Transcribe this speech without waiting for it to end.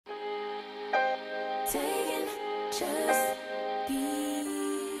Taking, just be.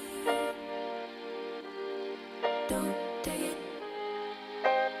 Don't take it.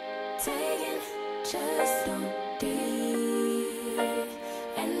 Taking, just don't be.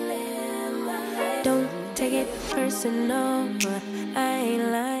 And live my life. Don't take it personal. I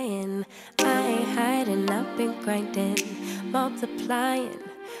ain't lying. I ain't hiding. I've been grinding, multiplying.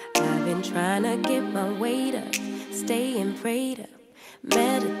 I've been trying to get my weight up, staying prayed up,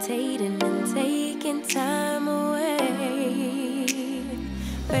 meditating and taking time away.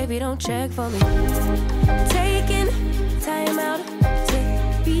 Baby, don't check for me. Taking time out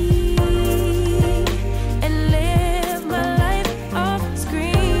to be and live my life off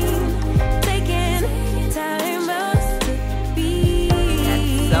screen. Taking time out to be.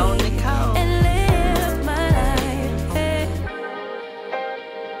 That's so Nicole. And live my life. Hey.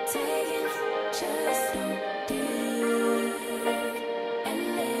 Taking just don't do and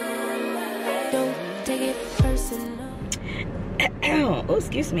live my life. Don't take it personal. Oh,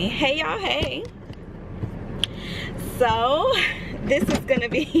 excuse me. Hey y'all, hey. So this is gonna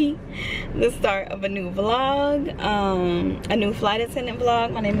be the start of a new vlog, a new flight attendant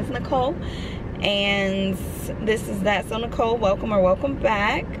vlog. My name is Nicole, and this is That's So Nicole. Welcome or welcome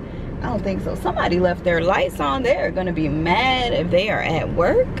back. I don't think so. Somebody left their lights on. They're gonna be mad if they are at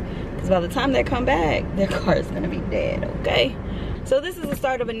work, because by the time they come back, their car is gonna be dead. Okay, so this is the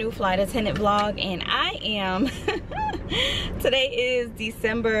start of a new flight attendant vlog, and I am today is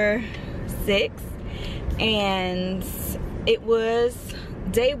December 6th, and it was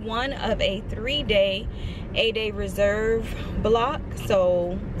day one of a 3-day A-day reserve block.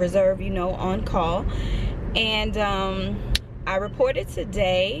 So reserve, you know, on call. And I reported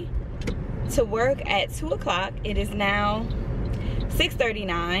today to work at 2 o'clock. It is now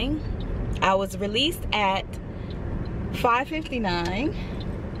 6:39. I was released at 5:59.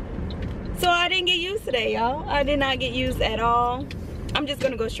 So I didn't get used today, y'all. I did not get used at all. I'm just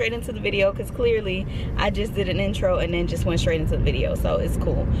gonna go straight into the video because clearly I just did an intro and then just went straight into the video, so it's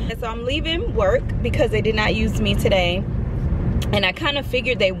cool. And so I'm leaving work because they did not use me today, and I kind of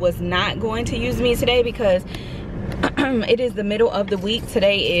figured they was not going to use me today because it is the middle of the week.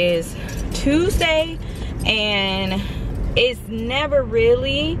 Today is Tuesday, and it's never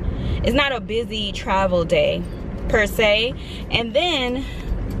really, it's not a busy travel day per se. And then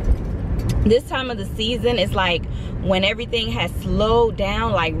this time of the season is like when everything has slowed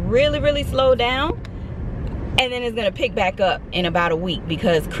down, like really slowed down, and then it's gonna pick back up in about a week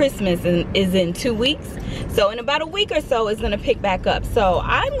because Christmas is in 2 weeks. So in about a week or so, it's gonna pick back up. So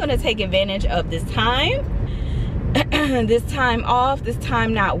I'm gonna take advantage of this time, this time off, this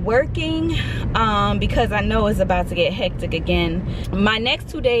time not working, because I know it's about to get hectic again. My next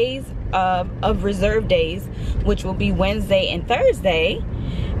 2 days of reserve days, which will be Wednesday and Thursday,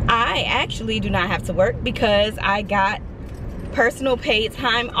 I actually do not have to work because I got personal paid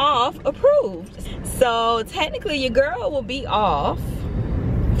time off approved. So technically your girl will be off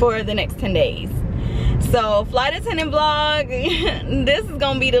for the next 10 days. So flight attendant vlog, this is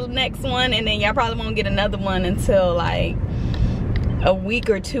gonna be the next one, and then y'all probably won't get another one until like a week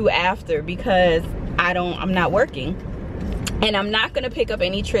or two after, because I'm not working. And I'm not gonna pick up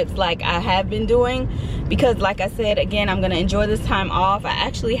any trips like I have been doing, because like I said, again, I'm gonna enjoy this time off. I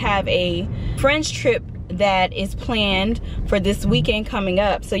actually have a friend's trip that is planned for this weekend coming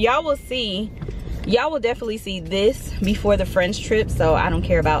up. So y'all will see, y'all will definitely see this before the friend's trip. So I don't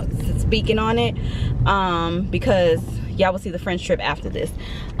care about speaking on it, because y'all will see the friend's trip after this.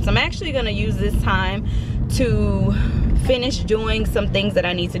 So I'm actually gonna use this time to finish doing some things that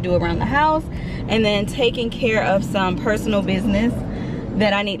I need to do around the house, and then taking care of some personal business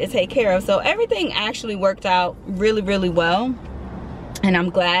that I need to take care of. So everything actually worked out really well, and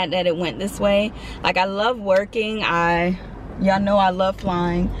I'm glad that it went this way. Like, I love working. Y'all know I love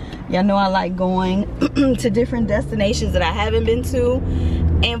flying. Y'all know I like going to different destinations that I haven't been to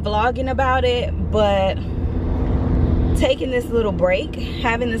and vlogging about it, but taking this little break,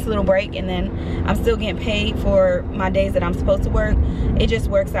 having this little break, and then I'm still getting paid for my days that I'm supposed to work, it just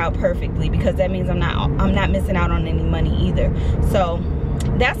works out perfectly, because that means I'm not missing out on any money either. So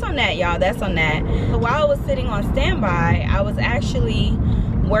that's on that, y'all. That's on that. So while I was sitting on standby, I was actually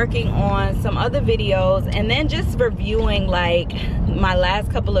working on some other videos, and then just reviewing like my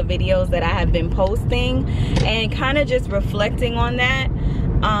last couple of videos that I have been posting, and kind of just reflecting on that.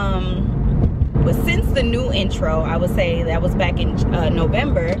 But since the new intro, I would say that was back in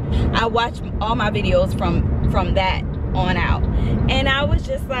November, I watched all my videos from that on out, and I was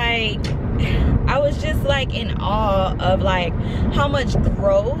just like in awe of like how much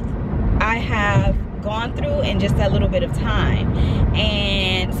growth I have I've gone through in just a little bit of time.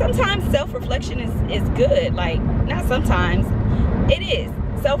 And sometimes self-reflection is good. Like, not sometimes, it is.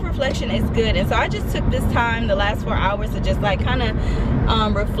 Self-reflection is good. And so I just took this time, the last 4 hours, to just like kind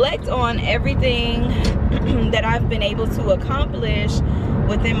of reflect on everything that I've been able to accomplish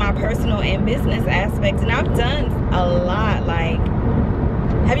within my personal and business aspects. And I've done a lot. Like,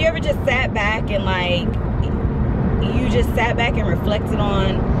 have you ever just sat back and like, you just sat back and reflected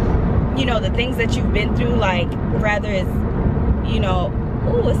on, you know, the things that you've been through? Like, rather is, you know,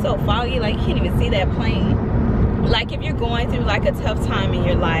 oh, it's so foggy, like you can't even see that plane. Like, if you're going through like a tough time in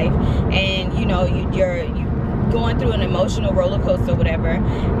your life, and you know you're going through an emotional roller coaster or whatever,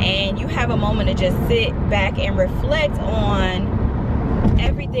 and you have a moment to just sit back and reflect on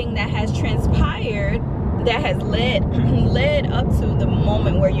everything that has transpired, that has led up to the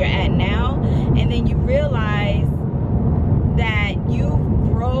moment where you're at now, and then you realize that you've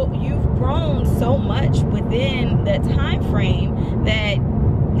grown so much within that time frame that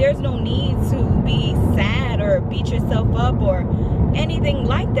there's no need to be sad or beat yourself up or anything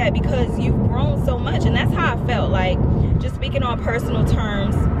like that, because you've grown so much. And that's how I felt. Like, just speaking on personal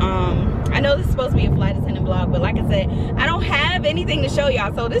terms, I know this is supposed to be a flight attendant vlog, but like I said, I don't have anything to show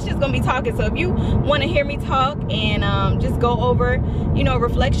y'all, so this is just gonna be talking. So if you want to hear me talk and just go over, you know,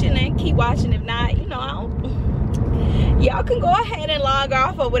 reflection, and keep watching. If not, you know, y'all can go ahead and log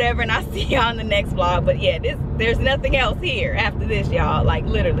off or whatever, and I'll see y'all in the next vlog. But yeah, there's nothing else here after this, y'all, like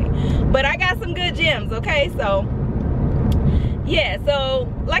literally. But I got some good gems, okay? So yeah,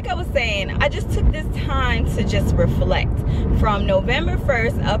 so like I was saying, I just took this time to just reflect from November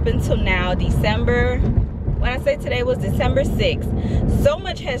 1st up until now, December, when I say today was December 6th. So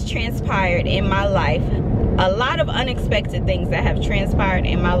much has transpired in my life. A lot of unexpected things that have transpired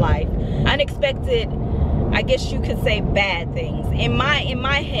in my life. Unexpected, I guess you could say, bad things. In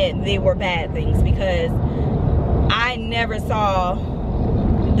my head, they were bad things, because I never saw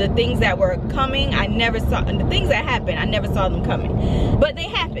the things that were coming. I never saw, and the things that happened, I never saw them coming, but they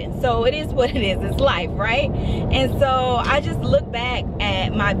happened. So it is what it is. It's life, right? And so I just look back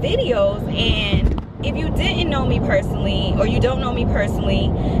at my videos, and if you didn't know me personally, or you don't know me personally,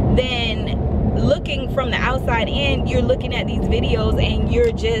 then looking from the outside in, you're looking at these videos and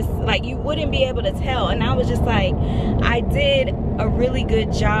you're just like, you wouldn't be able to tell. And I was just like, I did a really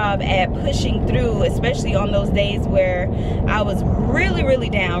good job at pushing through, especially on those days where I was really, really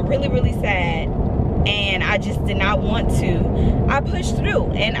down, really, really sad, and I just did not want to. I pushed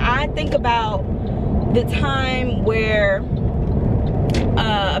through. And I think about the time where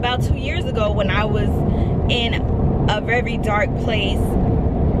about 2 years ago, when I was in a very dark place,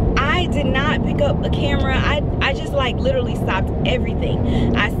 I did not pick up a camera. I just like literally stopped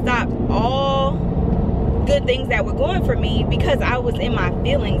everything. I stopped all good things that were going for me, because I was in my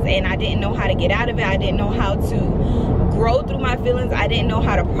feelings and I didn't know how to get out of it. I didn't know how to grow through my feelings. I didn't know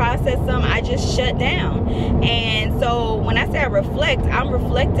how to process them. I just shut down. And so when I say I reflect, I'm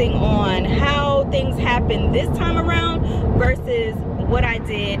reflecting on how things happened this time around versus what I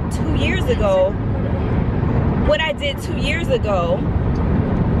did 2 years ago.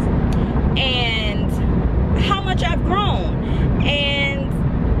 And how much I've grown.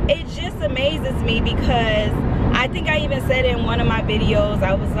 And it just amazes me, because I think I even said in one of my videos,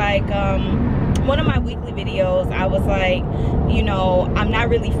 I was like, one of my weekly videos, I was like, you know, I'm not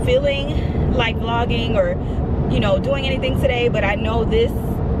really feeling like vlogging or, you know, doing anything today, but I know this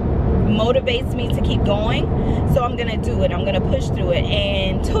motivates me to keep going, so I'm gonna do it. I'm gonna push through it.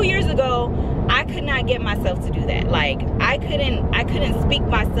 And 2 years ago, I could not get myself to do that. Like, I couldn't speak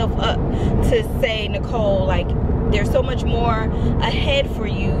myself up to say, Nicole, like, there's so much more ahead for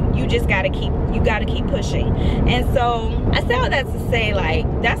you. You just gotta keep pushing. And so I say all that to say, like,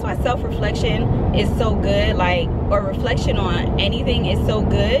 that's why self-reflection is so good, like, or reflection on anything is so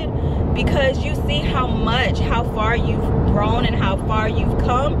good, because you see how far you've grown and how far you've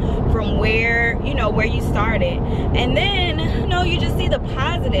come from where, you know, where you started. And then, you know, you just see the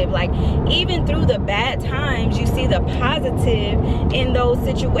positive. Like, even through the bad times, you see the positive in those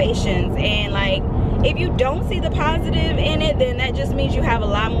situations. And like, if you don't see the positive in it, then that just means you have a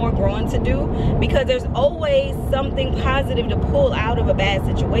lot more growing to do, because there's always something positive to pull out of a bad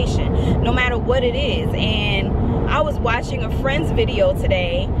situation, no matter what it is. And I was watching a friend's video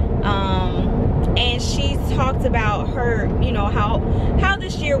today, and she talked about her, you know, how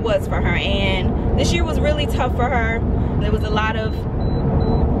this year was for her. And this year was really tough for her. There was a lot of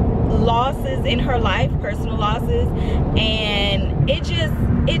losses in her life, personal losses, and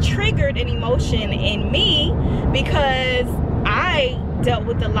it triggered an emotion in me, because I dealt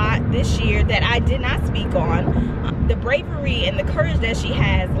with a lot this year that I did not speak on. The bravery and the courage that she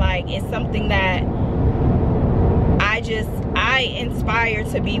has, like, is something that I inspire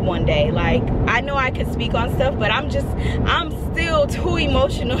to be one day. Like, I know I could speak on stuff, but I'm still too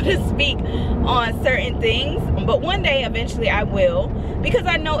emotional to speak on certain things. But one day eventually I will, because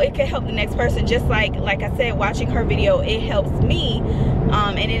I know it can help the next person. Just like I said, watching her video, it helps me,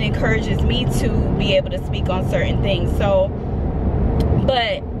 and it encourages me to be able to speak on certain things. So,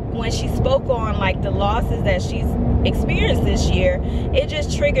 but when she spoke on like the losses that she's experienced this year, it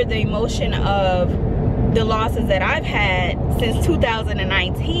just triggered the emotion of the losses that I've had since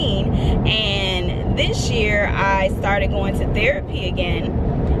 2019. And this year I started going to therapy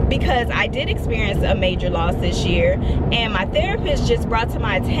again, because I did experience a major loss this year, and my therapist just brought to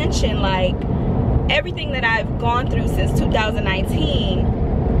my attention like everything that I've gone through since 2019.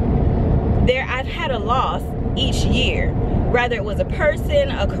 I've had a loss each year, whether it was a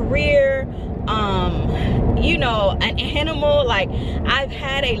person, a career, you know, an animal. Like, I've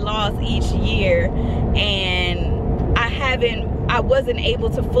had a loss each year, and I wasn't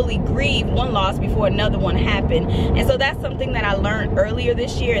able to fully grieve one loss before another one happened. And so that's something that I learned earlier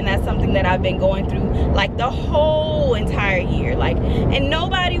this year, and that's something that I've been going through like the whole entire year. Like, and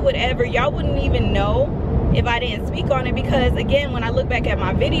nobody would ever, y'all wouldn't even know if I didn't speak on it, because again, when I look back at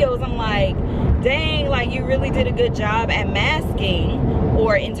my videos, I'm like, dang, like, you really did a good job at masking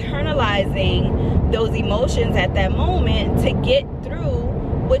or internalizing those emotions at that moment to get through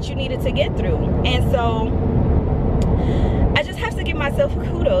what you needed to get through. And so I just have to give myself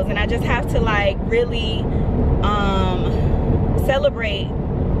kudos, and I just have to like really celebrate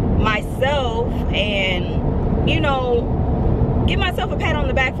myself, and, you know, give myself a pat on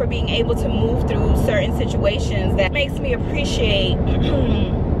the back for being able to move through certain situations. That makes me appreciate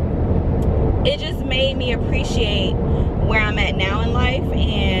it just made me appreciate where I'm at now in life.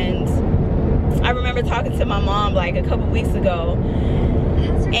 And I remember talking to my mom like a couple weeks ago,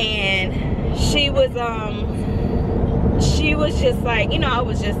 and she was just like, you know, I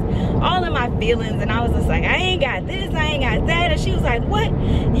was just all in my feelings, and I was just like, I ain't got this, I ain't got that. And she was like, what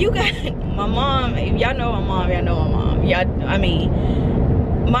you got? My mom, y'all know my mom, y'all know my mom, y'all, I mean,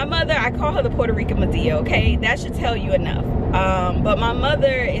 my mother, I call her the Puerto Rican Medea, okay? That should tell you enough. But my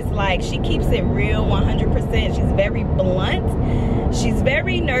mother is like, she keeps it real 100%. She's very blunt. She's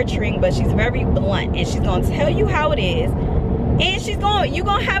very nurturing, but she's very blunt, and she's gonna tell you how it is. And you're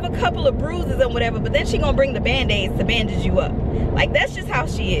gonna have a couple of bruises and whatever, but then she's gonna bring the band-aids to bandage you up. Like, that's just how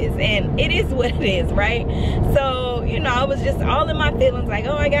she is, and it is what it is, right? So, you know, I was just all in my feelings, like,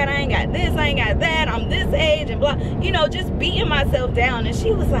 oh my God, I ain't got this, I ain't got that, I'm this age, and blah, you know, just beating myself down. And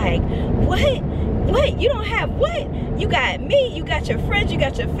she was like, what, you don't have what? You got me, you got your friends, you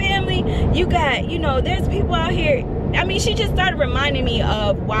got your family, you got, you know, there's people out here. I mean, she just started reminding me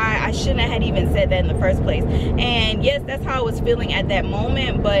of why I shouldn't have even said that in the first place. And yes, that's how I was feeling at that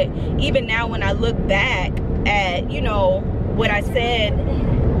moment. But even now, when I look back at, you know, what I said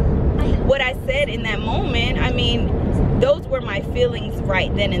in that moment, I mean, those were my feelings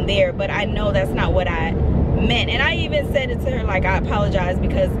right then and there. But I know that's not what I meant. And I even said it to her, like, I apologize,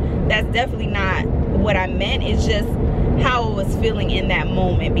 because that's definitely not what I meant. It's just how I was feeling in that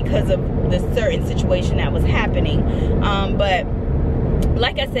moment because of the certain situation that was happening. But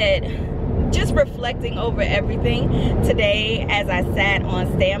like I said, just reflecting over everything today as I sat on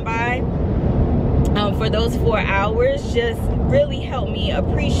standby for those 4 hours just really helped me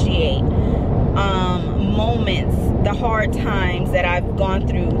appreciate moments, the hard times that I've gone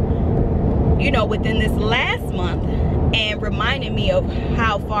through, you know, within this last month, and reminded me of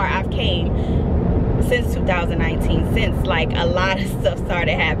how far I've came since 2019, since like a lot of stuff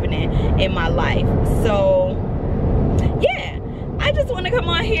started happening in my life. So yeah, I just want to come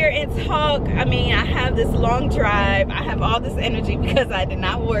on here and talk. I mean, I have this long drive, I have all this energy because I did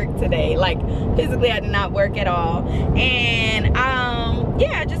not work today. Like, physically I did not work at all. And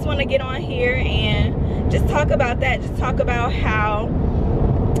yeah, I just want to get on here and just talk about that. Just talk about how,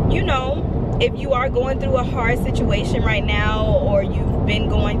 you know, if you are going through a hard situation right now, or you've been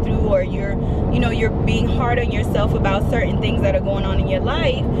going through, or you're being hard on yourself about certain things that are going on in your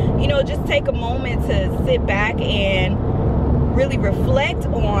life, you know, just take a moment to sit back and really reflect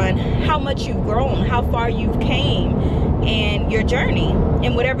on how much you've grown, how far you've came, and your journey,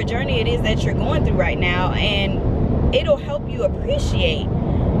 and whatever journey it is that you're going through right now. And it'll help you appreciate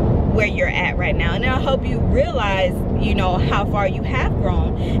where you're at right now, and it'll help you realize, you know, how far you have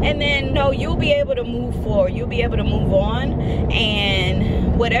grown. And then you'll be able to move forward, you'll be able to move on,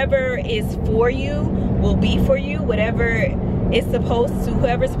 and whatever is for you will be for you. Whatever is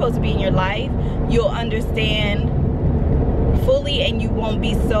whoever's supposed to be in your life, you'll understand fully, and you won't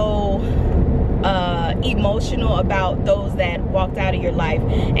be so emotional about those that walked out of your life,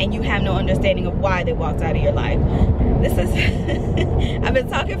 and you have no understanding of why they walked out of your life. This is I've been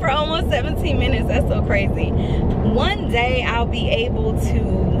talking for almost 17 minutes. That's so crazy. One day I'll be able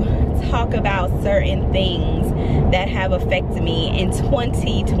to talk about certain things that have affected me in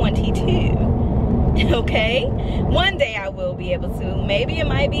 2022. Okay, one day I will be able to. Maybe it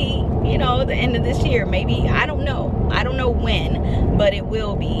might be, you know, the end of this year. Maybe, I don't know when, but it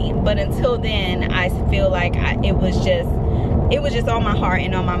will be. But until then, I feel like it was just on my heart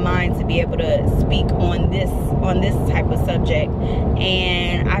and on my mind to be able to speak on this type of subject.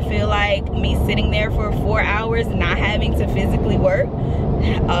 And I feel like me sitting there for 4 hours not having to physically work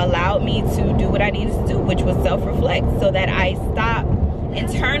allowed me to do what I needed to do, which was self-reflect, so that I stopped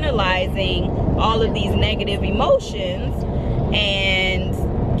internalizing all of these negative emotions and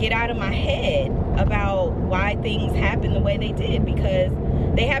get out of my head about why things happen the way they did, because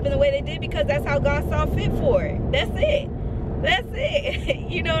they happened the way they did because that's how God saw fit for it. That's it.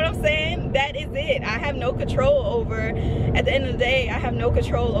 You know what I'm saying? That is it. I have no control over, at the end of the day, I have no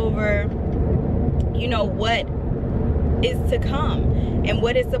control over, you know, what is to come. And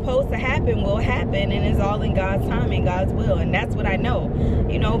what is supposed to happen will happen, and it's all in God's time and God's will. And that's what I know,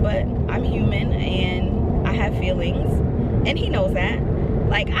 you know. But I'm human and I have feelings, and He knows that.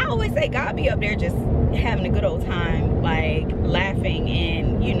 Like, I always say, God be up there just having a good old time, like laughing,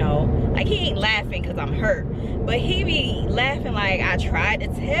 and, you know, like He ain't laughing because I'm hurt, but He be laughing like, I tried to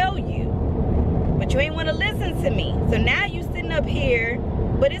tell you, but you ain't want to listen to me. So now you sitting up here,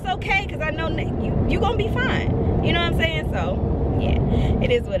 but it's okay because I know you gonna be fine. You know what I'm saying? So yeah,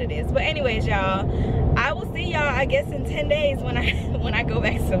 it is what it is. But anyways, y'all, I will see y'all, I guess, in 10 days when I go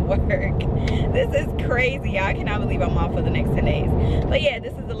back to work. This is crazy, y'all. I cannot believe I'm off for the next 10 days. But yeah,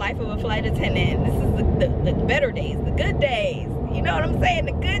 this is the life of a flight attendant. This is the better days, the good days. You know what I'm saying?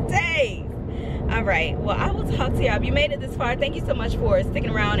 The good days. All right, well, I will talk to y'all. If you made it this far, thank you so much for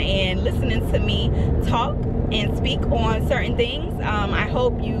sticking around and listening to me talk and speak on certain things. I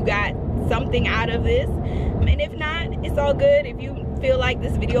hope you got something out of this, and if not, it's all good. If you feel like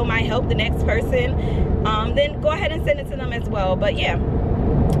this video might help the next person, then go ahead and send it to them as well. But yeah,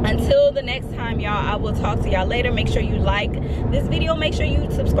 until the next time, y'all, I will talk to y'all later. Make sure you like this video, make sure you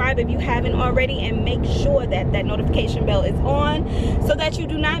subscribe if you haven't already, and make sure that that notification bell is on so that you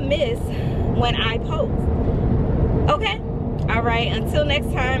do not miss when I post. Okay, all right, until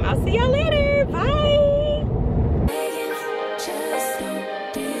next time, I'll see y'all later. Bye.